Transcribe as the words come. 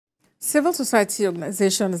Civil society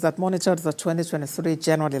organizations that monitored the 2023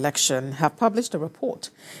 general election have published a report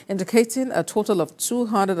indicating a total of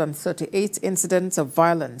 238 incidents of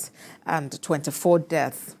violence and 24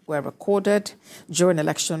 deaths were recorded during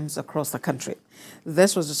elections across the country.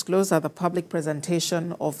 This was disclosed at the public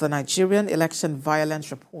presentation of the Nigerian Election Violence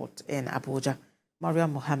Report in Abuja. Maria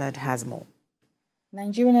Mohammed has more.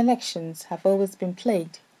 Nigerian elections have always been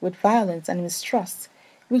plagued with violence and mistrust,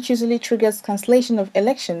 which usually triggers cancellation of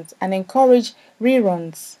elections and encourage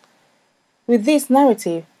reruns. With this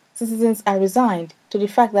narrative, citizens are resigned to the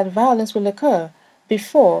fact that violence will occur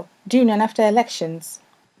before, during and after elections.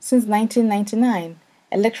 Since 1999,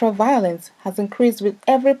 electoral violence has increased with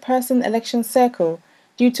every person election cycle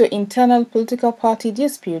due to internal political party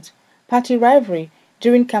dispute, party rivalry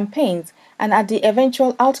during campaigns and at the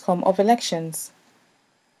eventual outcome of elections.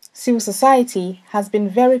 Civil society has been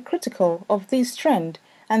very critical of this trend,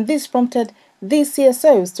 and this prompted these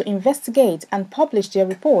CSOs to investigate and publish their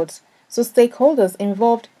reports so stakeholders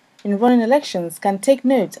involved in running elections can take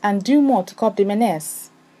note and do more to curb the menace.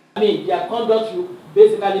 Their conduct should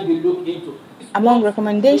basically be looked into. Among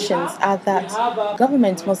recommendations are that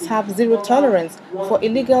government must have zero tolerance for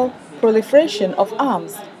illegal proliferation of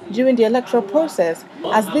arms during the electoral process,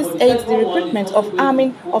 as this aids the recruitment of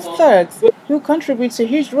arming of thugs who contribute a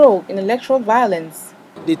huge role in electoral violence.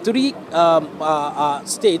 The three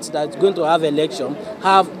states that are going to have election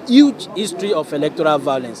have huge history of electoral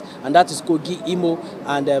violence, and that is Kogi, Imo,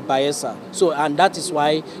 and Bayelsa. And that is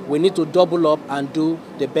why we need to double up and do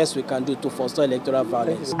the best we can do to foster electoral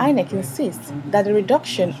violence. INEC insists that the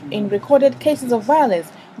reduction in recorded cases of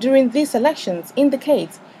violence during these elections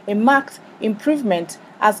indicates a marked improvement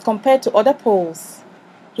as compared to other polls.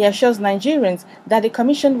 He assures Nigerians that the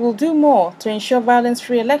Commission will do more to ensure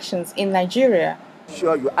violence-free elections in Nigeria.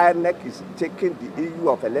 Sure, your INEC is taking the issue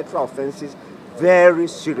of electoral offences very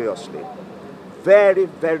seriously, very,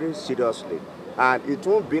 very seriously. And it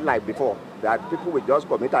won't be like before, that people will just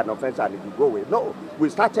commit an offence and it will go away. No, we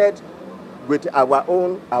started with our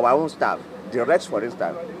own staff, the Rex, for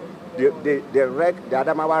instance, the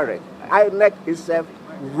Adamawa Rec. INEC itself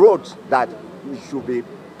wrote that it should be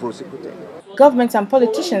prosecuted. Governments and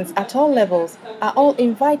politicians at all levels are all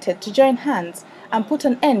invited to join hands and put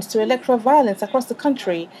an end to electoral violence across the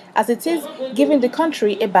country, as it is giving the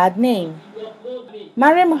country a bad name.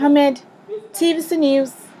 Maria Mohammed, TVC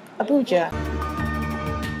News, Abuja.